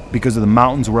 Because of the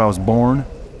mountains where I was born?"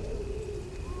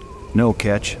 "No,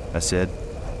 Catch," I said.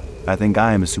 "I think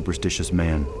I am a superstitious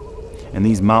man, and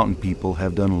these mountain people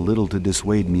have done little to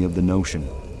dissuade me of the notion.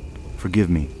 Forgive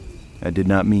me. I did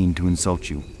not mean to insult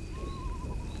you."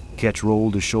 Catch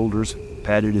rolled his shoulders,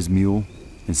 patted his mule,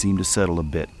 and seemed to settle a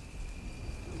bit.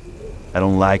 "I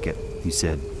don't like it," he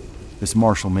said. "This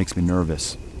marshal makes me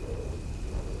nervous."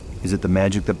 "Is it the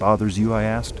magic that bothers you?" I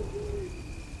asked.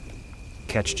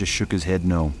 Catch just shook his head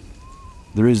no.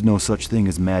 "There is no such thing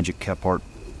as magic, Kephart.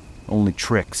 Only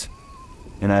tricks.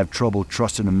 And I have trouble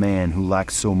trusting a man who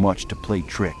likes so much to play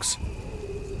tricks."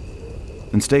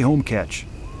 "Then stay home, Catch.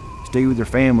 Stay with your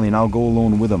family and I'll go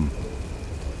alone with them.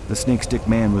 The Snake Stick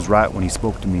Man was right when he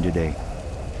spoke to me today.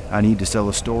 I need to sell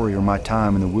a story or my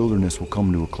time in the wilderness will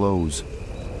come to a close."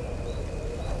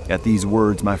 At these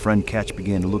words, my friend Catch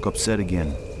began to look upset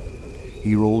again.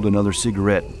 He rolled another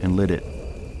cigarette and lit it.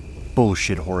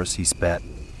 "Bullshit, Horace," he spat.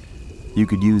 "You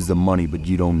could use the money, but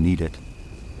you don't need it.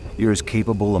 You're as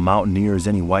capable a mountaineer as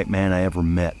any white man I ever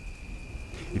met.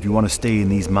 If you want to stay in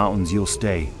these mountains, you'll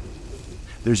stay.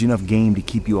 There's enough game to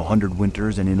keep you 100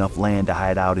 winters and enough land to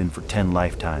hide out in for 10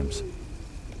 lifetimes.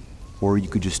 Or you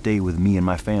could just stay with me and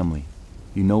my family.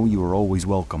 You know you are always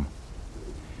welcome.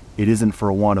 It isn't for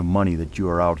a want of money that you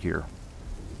are out here,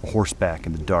 horseback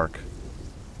in the dark."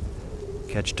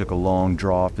 Catch took a long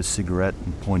draw off his cigarette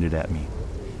and pointed at me,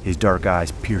 his dark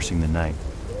eyes piercing the night.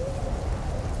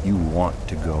 "You want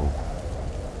to go."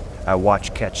 I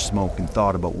watched Catch smoke and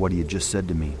thought about what he had just said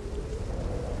to me.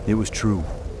 It was true.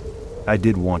 I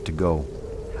did want to go.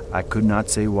 I could not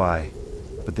say why,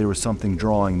 but there was something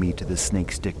drawing me to this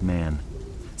Snake Stick Man,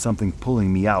 something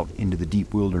pulling me out into the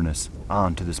deep wilderness,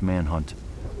 on to this manhunt.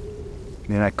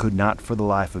 And I could not for the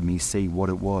life of me say what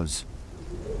it was.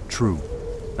 True,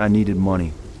 I needed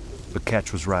money, but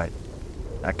Catch was right.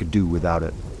 I could do without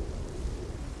it.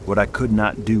 What I could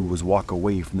not do was walk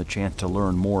away from the chance to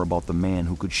learn more about the man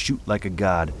who could shoot like a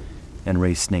god and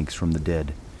raise snakes from the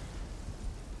dead.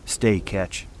 "Stay,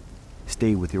 Catch.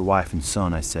 Stay with your wife and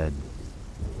son," I said.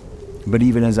 But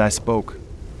even as I spoke,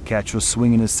 Catch was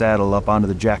swinging his saddle up onto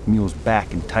the jack mule's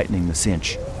back and tightening the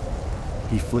cinch.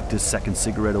 He flicked his second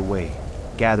cigarette away,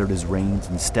 gathered his reins,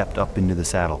 and stepped up into the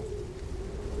saddle.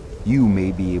 "You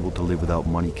may be able to live without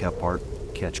money, Kephart,"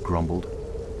 Catch grumbled,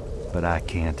 "but I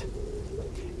can't.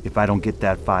 If I don't get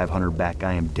that 500 back,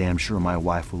 I am damn sure my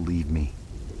wife will leave me.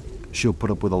 She'll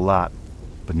put up with a lot,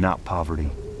 but not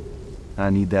poverty. I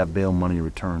need that bail money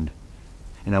returned,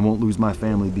 and I won't lose my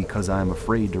family because I am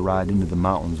afraid to ride into the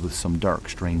mountains with some dark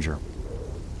stranger."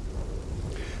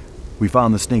 We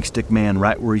found the Snake Stick Man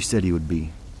right where he said he would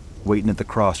be. waiting at the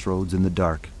crossroads in the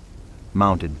dark,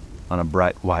 mounted on a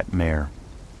bright white mare.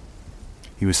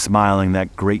 He was smiling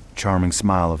that great, charming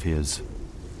smile of his.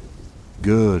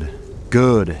 "Good,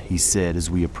 good," he said as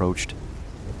we approached.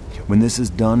 "When this is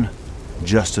done,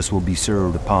 justice will be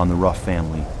served upon the Ruff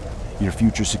family. Your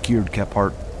future secured,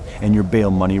 Kephart, and your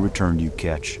bail money returned to you,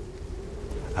 Catch.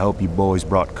 I hope you boys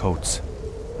brought coats.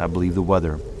 I believe the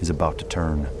weather is about to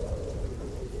turn."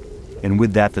 And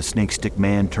with that, the snake-stick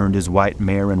man turned his white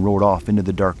mare and rode off into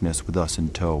the darkness with us in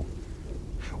tow.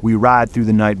 "We ride through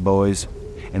the night, boys,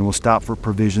 and we'll stop for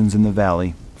provisions in the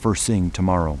valley first thing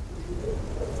tomorrow."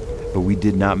 But we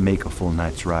did not make a full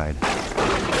night's ride.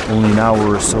 Only an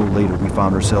hour or so later, we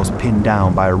found ourselves pinned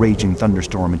down by a raging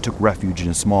thunderstorm and took refuge in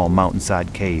a small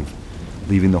mountainside cave,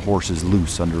 leaving the horses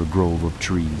loose under a grove of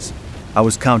trees. I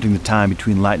was counting the time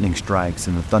between lightning strikes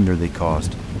and the thunder they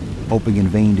caused, hoping in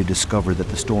vain to discover that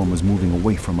the storm was moving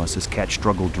away from us as Catch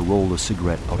struggled to roll a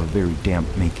cigarette out of very damp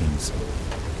makings.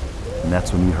 And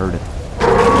that's when we heard it.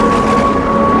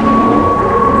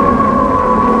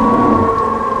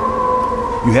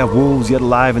 "You have wolves yet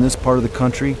alive in this part of the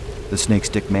country?" the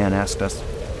snake-stick man asked us,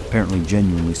 apparently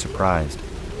genuinely surprised.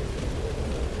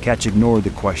 Catch ignored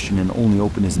the question and only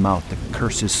opened his mouth to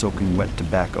curse his soaking wet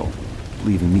tobacco,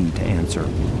 leaving me to answer.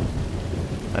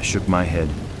 I shook my head.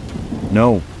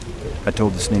 "No," I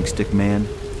told the snake-stick man.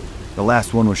 "The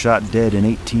last one was shot dead in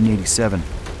 1887.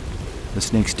 The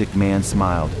snake-stick man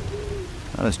smiled.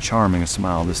 Not as charming a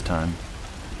smile this time.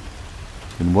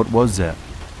 "Then what was that?"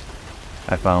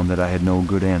 I found that I had no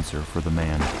good answer for the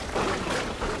man.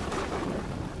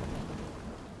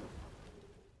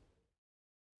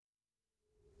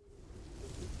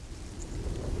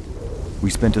 We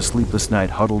spent a sleepless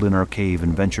night huddled in our cave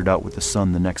and ventured out with the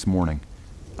sun the next morning,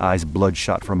 eyes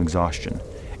bloodshot from exhaustion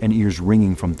and ears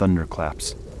ringing from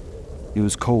thunderclaps. It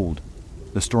was cold,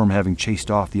 the storm having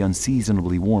chased off the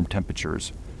unseasonably warm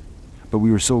temperatures. But we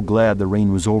were so glad the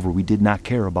rain was over we did not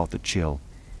care about the chill.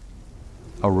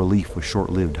 Our relief was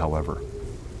short-lived, however.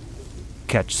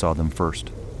 Catch saw them first.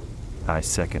 I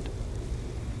second.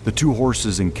 The two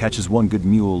horses and Catch's one good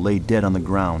mule lay dead on the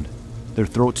ground, their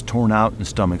throats torn out and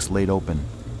stomachs laid open.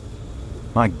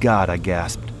 "My God," I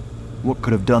gasped. "What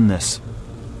could have done this?"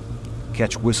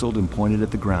 Catch whistled and pointed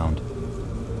at the ground.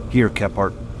 "Here,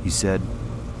 Kephart," he said,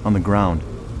 "on the ground,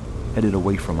 headed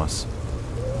away from us."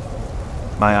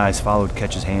 My eyes followed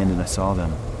Catch's hand and I saw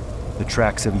them. The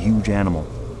tracks of a huge animal,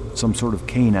 some sort of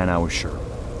canine I was sure,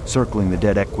 circling the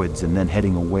dead equids and then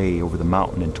heading away over the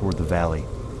mountain and toward the valley.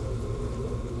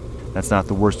 "That's not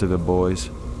the worst of it, boys,"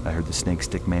 I heard the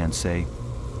snake-stick man say.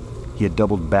 He had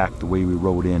doubled back the way we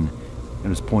rode in and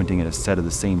was pointing at a set of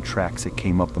the same tracks that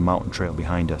came up the mountain trail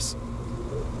behind us.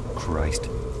 "Christ,"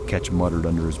 Catch muttered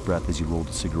under his breath as he rolled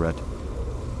a cigarette.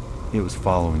 It was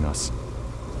following us.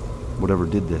 Whatever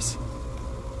did this,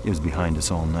 it was behind us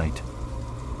all night.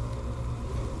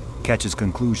 Catch's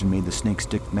conclusion made the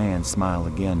snake-stick man smile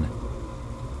again.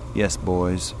 "Yes,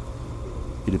 boys,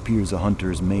 it appears the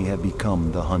hunters may have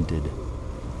become the hunted."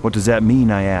 "What does that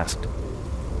mean?" I asked.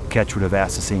 Catch would have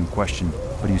asked the same question,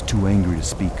 but he was too angry to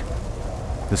speak.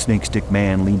 The snake-stick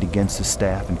man leaned against his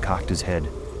staff and cocked his head.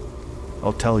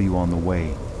 "I'll tell you on the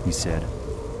way," he said.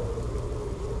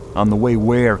 "On the way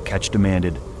where?" Catch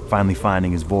demanded, finally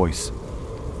finding his voice.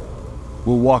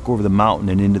 "We'll walk over the mountain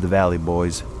and into the valley,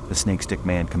 boys," the snake-stick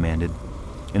man commanded.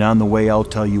 "And on the way I'll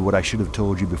tell you what I should have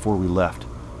told you before we left.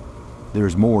 There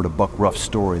is more to Buck Ruff's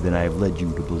story than I have led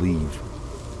you to believe."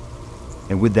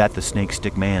 And with that, the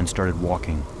snake-stick man started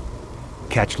walking.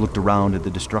 Catch looked around at the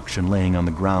destruction laying on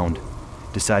the ground,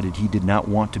 decided he did not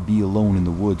want to be alone in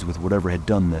the woods with whatever had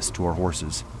done this to our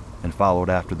horses, and followed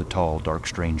after the tall, dark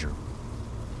stranger.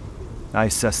 I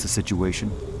assessed the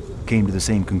situation, came to the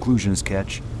same conclusion as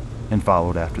Catch, and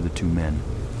followed after the two men.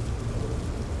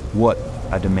 "What,"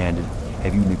 I demanded,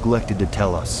 "have you neglected to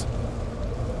tell us?"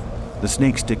 The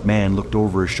snake-stick man looked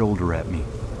over his shoulder at me.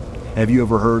 "Have you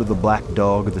ever heard of the Black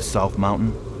Dog of the South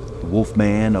Mountain, the Wolf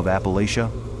Man of Appalachia?"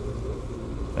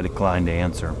 I declined to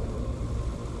answer.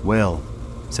 "Well,"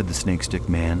 said the snake-stick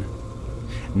man,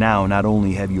 "now not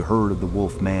only have you heard of the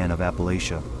Wolf Man of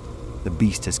Appalachia, the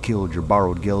beast has killed your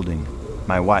borrowed gelding,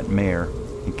 my white mare,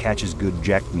 and Catch's good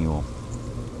jack mule.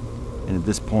 And at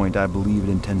this point I believe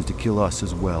it intends to kill us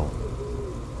as well."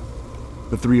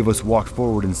 The three of us walked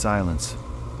forward in silence,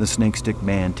 the snake-stick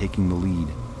man taking the lead.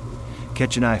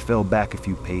 Catch and I fell back a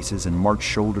few paces and marched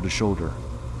shoulder to shoulder,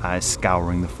 eyes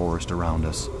scouring the forest around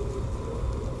us.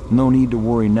 "No need to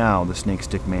worry now," the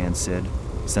snake-stick man said,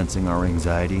 sensing our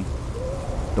anxiety.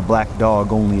 "The black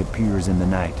dog only appears in the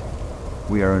night.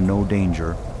 We are in no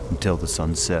danger until the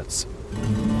sun sets."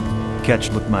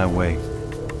 Catch looked my way.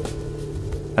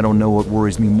 I don't know what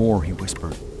worries me more, he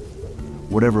whispered.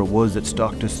 Whatever it was that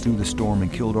stalked us through the storm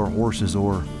and killed our horses,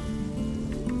 or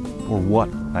what?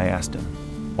 I asked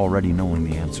him, already knowing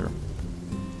the answer.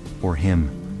 Or him.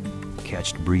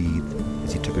 Catch breathed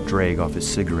as he took a drag off his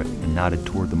cigarette and nodded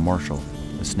toward the marshal,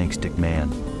 a snake-stick man,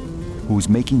 who was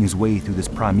making his way through this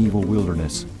primeval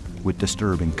wilderness with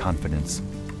disturbing confidence.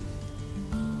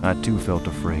 I too felt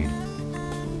afraid,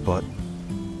 but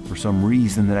for some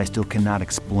reason that I still cannot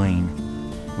explain,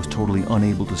 was totally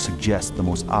unable to suggest the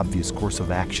most obvious course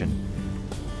of action,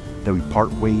 that we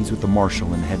part ways with the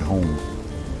marshal and head home.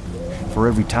 For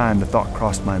every time the thought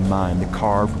crossed my mind, the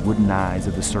carved wooden eyes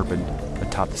of the serpent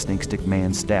atop the snake-stick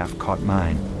man's staff caught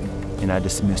mine, and I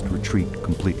dismissed retreat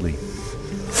completely.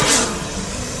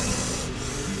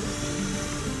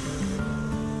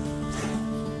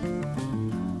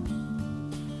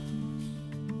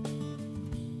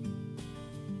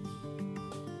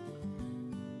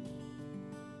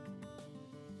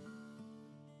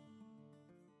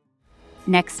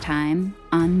 Next time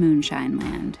on Moonshine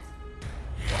Land.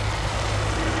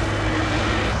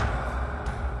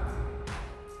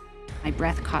 My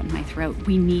breath caught in my throat.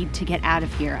 "We need to get out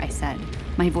of here," I said,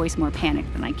 my voice more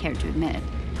panicked than I cared to admit.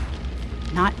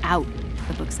 "Not out,"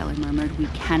 the bookseller murmured. "We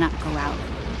cannot go out."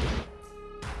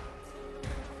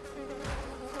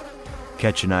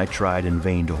 Catch and I tried in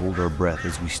vain to hold our breath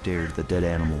as we stared at the dead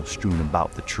animals strewn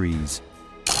about the trees.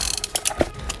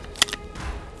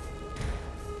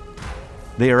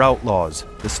 "They are outlaws,"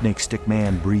 the snake-stick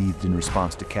man breathed in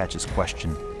response to Catch's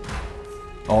question.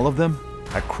 "All of them?"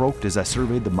 I croaked as I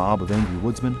surveyed the mob of angry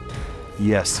woodsmen.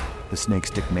 "Yes," the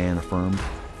snake-stick man affirmed.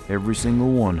 "Every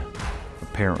single one,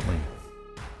 apparently."